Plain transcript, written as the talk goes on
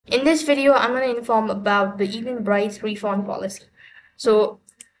In this video, I'm going to inform about the Eventbrite refund policy. So,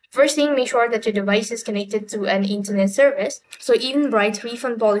 first thing, make sure that your device is connected to an internet service. So, Eventbrite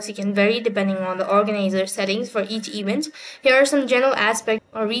refund policy can vary depending on the organizer's settings for each event. Here are some general aspects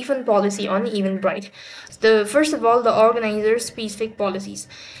of refund policy on Eventbrite. First of all, the organizer's specific policies.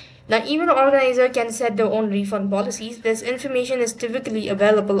 Now, event organizer can set their own refund policies. This information is typically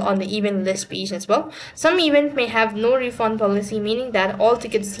available on the event list page as well. Some events may have no refund policy, meaning that all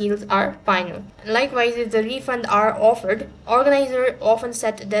ticket sales are final. Likewise, if the refund are offered, organizer often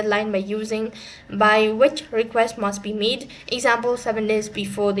set a deadline by which request must be made. Example, 7 days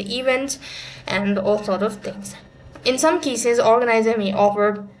before the event, and all sort of things. In some cases, organizer may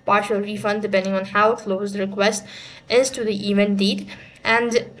offer partial refund depending on how close the request is to the event date,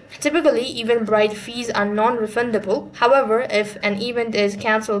 and typically Eventbrite fees are non-refundable. However, if an event is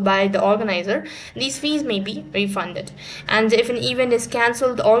cancelled by the organizer, these fees may be refunded. And if an event is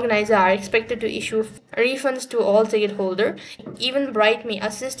cancelled, the organizer are expected to issue refunds to all ticket holder. Eventbrite may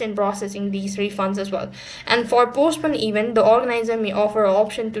assist in processing these refunds as well. And for postponed event, the organizer may offer an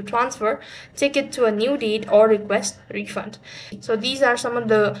option to transfer ticket to a new date or request refund. So these are some of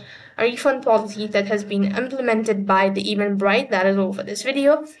the refund policies that has been implemented by the Eventbrite. That is all for this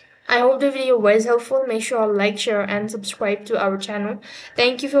video. I hope the video was helpful. Make sure to like, share and subscribe to our channel.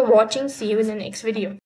 Thank you for watching. See you in the next video.